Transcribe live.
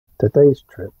Today's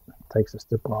trip takes us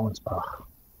to Braunsbach,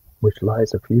 which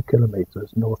lies a few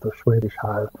kilometres north of Swedish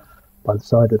Hall by the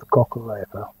side of the Kocher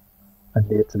River and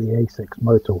near to the A6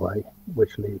 motorway,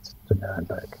 which leads to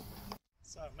Nuremberg.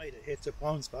 So I've made it here to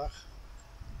Braunsbach,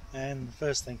 and the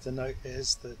first thing to note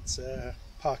is that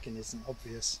parking isn't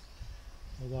obvious.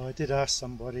 Although I did ask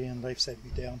somebody and they've sent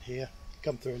me down here,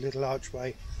 come through a little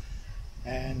archway,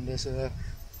 and there's a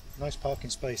nice parking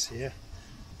space here.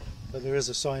 But there is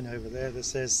a sign over there that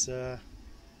says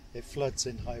it floods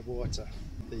in high water.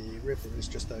 The river is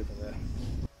just over there.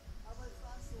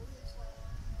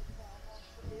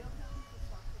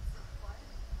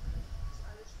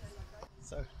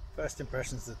 So, first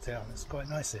impressions of the town. It's quite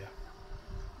nice here.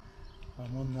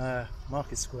 I'm on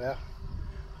Market Square,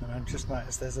 and I've just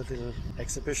noticed there's a little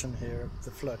exhibition here of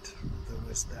the flood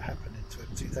that happened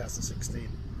in 2016.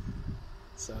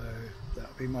 So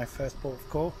that'll be my first port of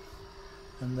call,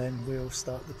 and then we'll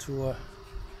start the tour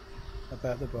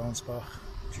about the Braunsbach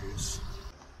Jews.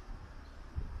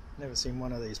 Never seen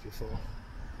one of these before.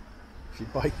 If your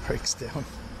bike breaks down,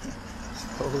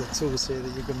 all the tools here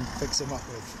that you can fix them up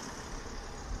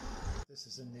with. This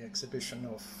is in the exhibition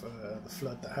of the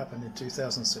flood that happened in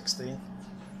 2016.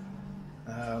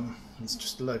 It's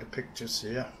just a load of pictures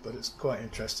here, but it's quite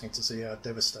interesting to see how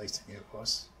devastating it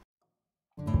was.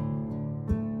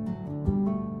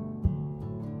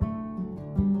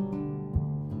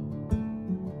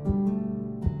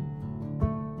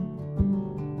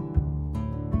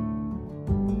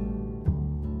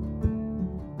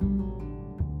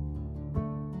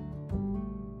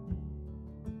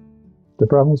 The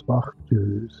Braunsbach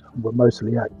Jews were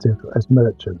mostly active as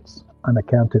merchants and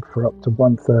accounted for up to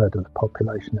 1/3 of the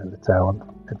population in the town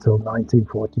until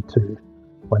 1942,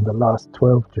 when the last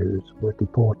 12 Jews were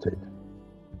deported.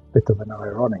 Bit of an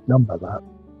ironic number, that.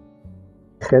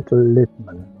 Gretel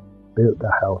Littmann built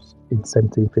the house in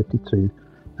 1752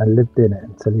 and lived in it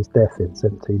until his death in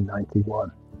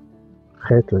 1791.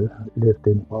 Gretel lived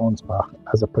in Braunsbach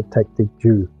as a protected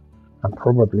Jew and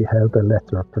probably held a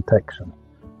letter of protection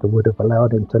that would have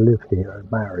allowed him to live here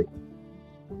and marry.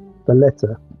 The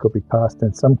letter could be passed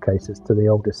in some cases to the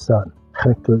oldest son.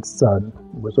 Gretel's son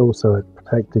was also a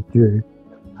protected Jew.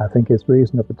 I think it's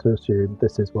reasonable to assume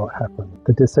this is what happened.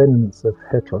 The descendants of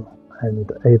Gretel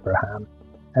and Abraham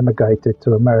emigrated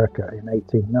to America in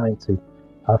 1890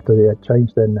 after they had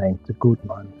changed their name to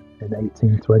Gutmann in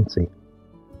 1820.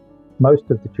 Most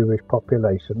of the Jewish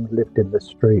population lived in the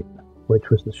street,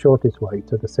 which was the shortest way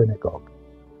to the synagogue.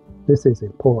 This is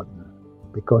important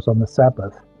because on the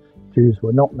Sabbath, Jews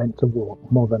were not meant to walk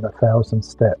more than 1,000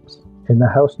 steps. In the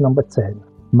house number 10,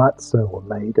 matzah were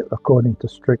made according to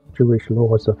strict Jewish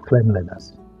laws of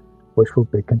cleanliness, which would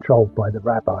be controlled by the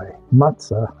rabbi.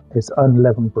 Matzah is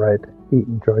unleavened bread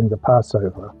eaten during the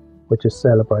Passover, which is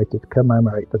celebrated to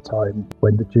commemorate the time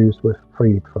when the Jews were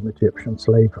freed from Egyptian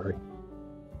slavery.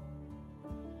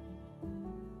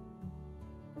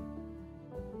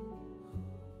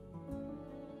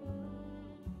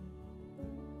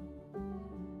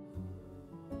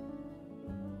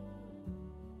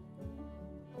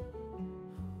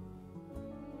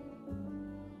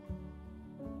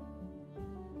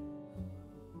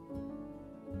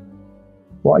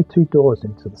 Why two doors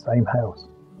into the same house?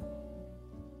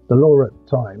 The law at the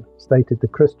time stated the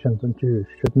Christians and Jews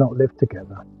should not live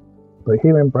together, but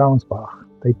here in Braunsbach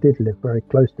they did live very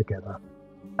close together.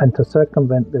 And to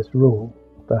circumvent this rule,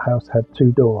 the house had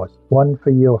two doors, one for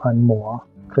Johann Mohr,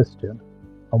 Christian,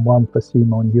 and one for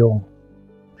Simon Jung,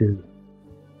 Jew.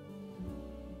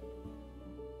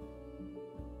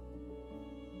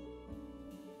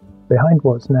 Behind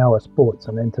what's now a sports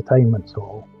and entertainment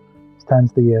hall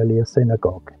stands the earlier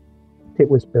synagogue. It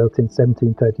was built in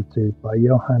 1732 by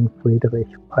Johann Friedrich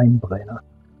Einbrenner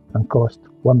and cost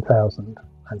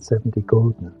 1,070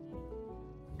 gulden.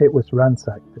 It was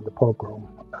ransacked in the pogrom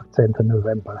of 10th of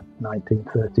November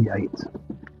 1938.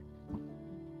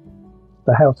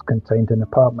 The house contained an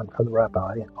apartment for the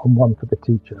rabbi and one for the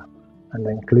teacher, and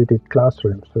included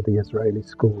classrooms for the Israeli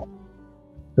school.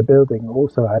 The building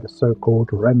also had a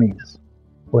so-called remise,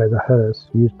 where the hearse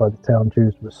used by the town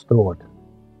Jews was stored.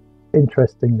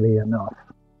 Interestingly enough,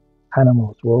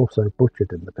 animals were also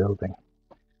butchered in the building.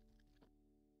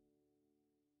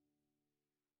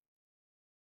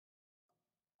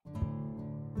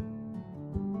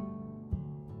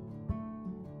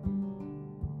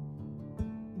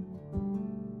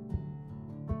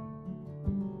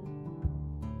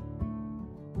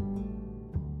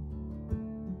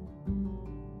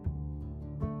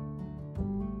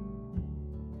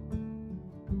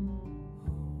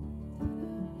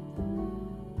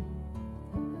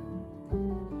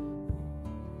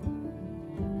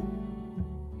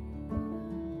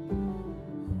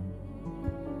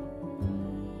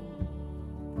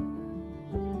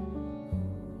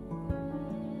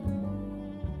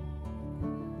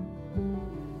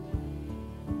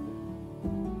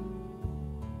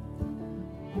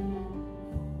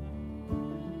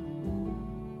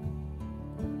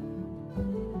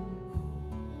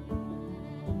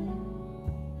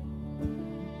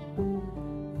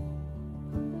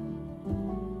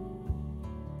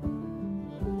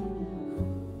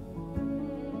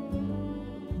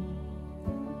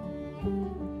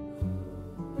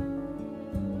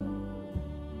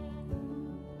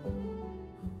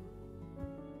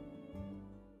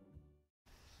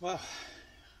 Well,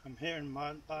 I'm here in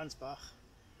Braunsbach,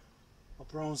 or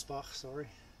Braunsbach, sorry,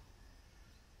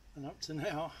 and up to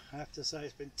now I have to say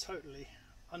it's been totally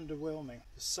underwhelming.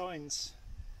 The signs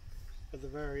for the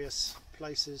various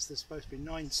places, there's supposed to be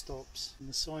 9 stops, and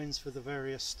the signs for the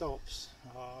various stops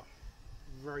are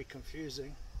very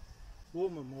confusing. War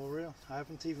memorial I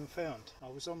haven't even found. I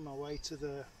was on my way to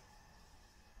the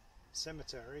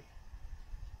cemetery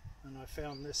and I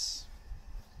found this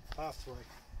pathway.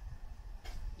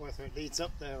 Whether it leads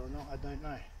up there or not, I don't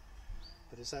know,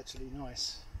 but it's actually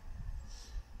nice.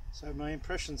 So my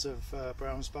impressions of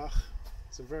Braunsbach,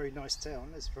 it's a very nice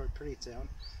town, it's a very pretty town,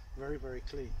 very, very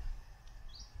clean.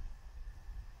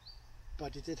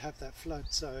 But it did have that flood,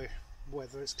 so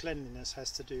whether its cleanliness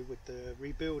has to do with the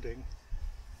rebuilding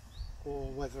or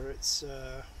whether it's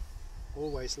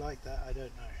always like that, I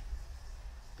don't know.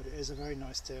 But it is a very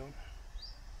nice town.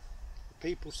 The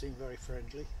people seem very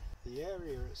friendly. The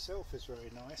area itself is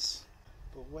very nice,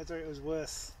 but whether it was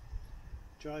worth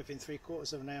driving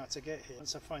 3/4 of an hour to get here,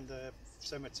 once I find the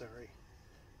cemetery,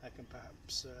 I can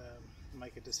perhaps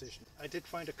make a decision. I did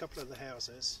find a couple of the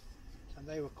houses, and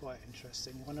they were quite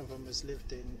interesting. One of them was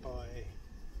lived in by,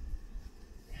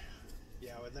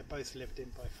 well, they both lived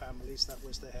in by families. That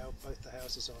was the house, both the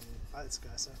houses on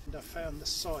Playstore. And I found the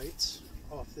site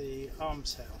of the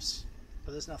almshouse,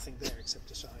 but there's nothing there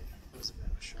except a sign. It was a bit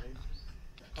of a shame.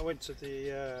 I went to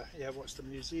the watch the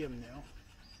museum now,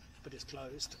 but it's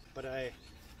closed. But I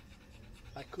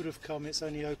could have come. It's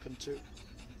only open to,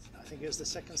 I think it's the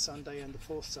 2nd Sunday and the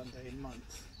 4th Sunday in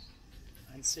month.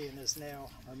 And seeing as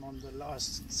now I'm on the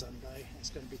last Sunday, it's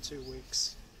going to be 2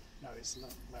 weeks. No, it's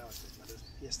not. Well, it doesn't matter.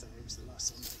 Yesterday was the last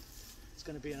Sunday. It's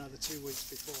going to be another 2 weeks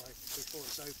before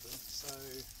it's open. So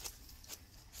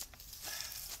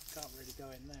I can't really go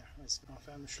in there. I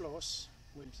found the Schloss,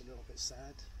 which is a little bit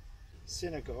sad.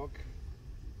 Synagogue,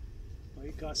 well,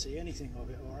 you can't see anything of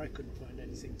it, or I couldn't find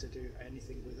anything to do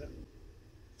anything with it.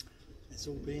 It's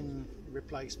all been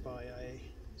replaced by a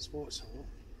sports hall,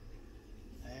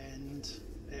 and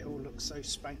it all looks so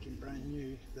spanking brand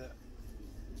new that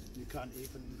you can't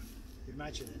even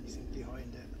imagine anything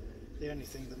behind it. The only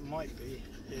thing that might be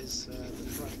is the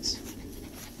front.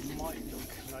 It might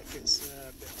look like it's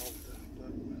a bit older, but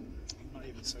I'm not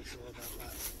even so sure about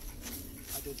that.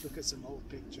 I did look at some old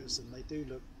pictures and they do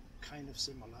look kind of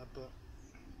similar, but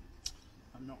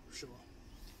I'm not sure.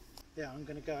 Yeah, I'm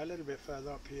going to go a little bit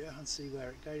further up here and see where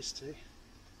it goes to,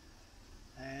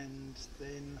 and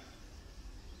then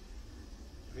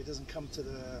if it doesn't come to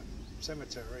the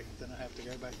cemetery, then I have to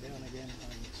go back down again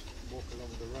and walk along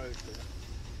the road there.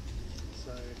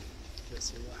 So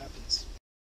let's see what happens.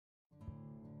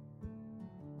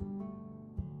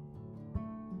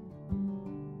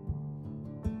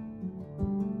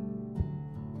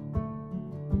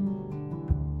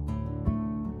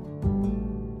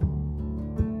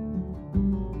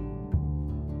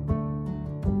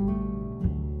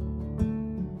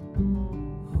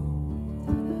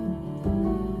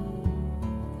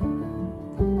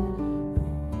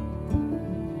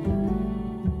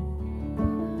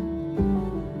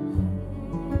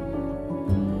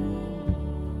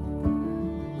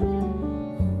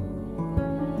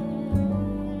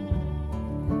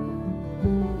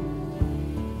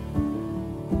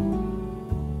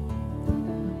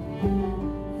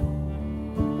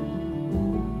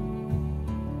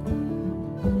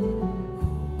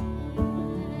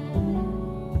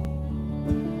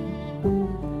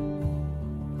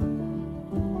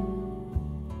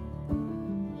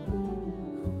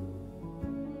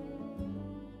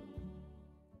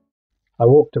 I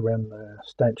walked around the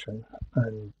stanchion,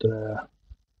 and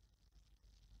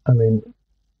I mean,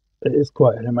 it is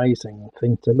quite an amazing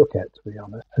thing to look at, to be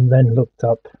honest. And then looked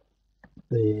up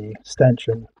the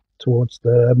stanchion towards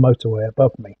the motorway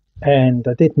above me, and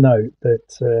I did note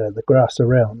that the grass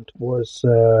around was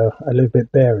a little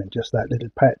bit bare in just that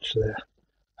little patch there,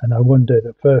 and I wondered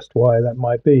at first why that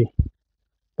might be,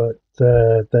 but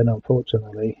then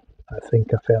unfortunately I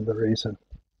think I found the reason.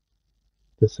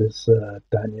 This is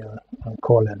Daniel and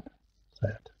Colin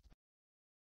said.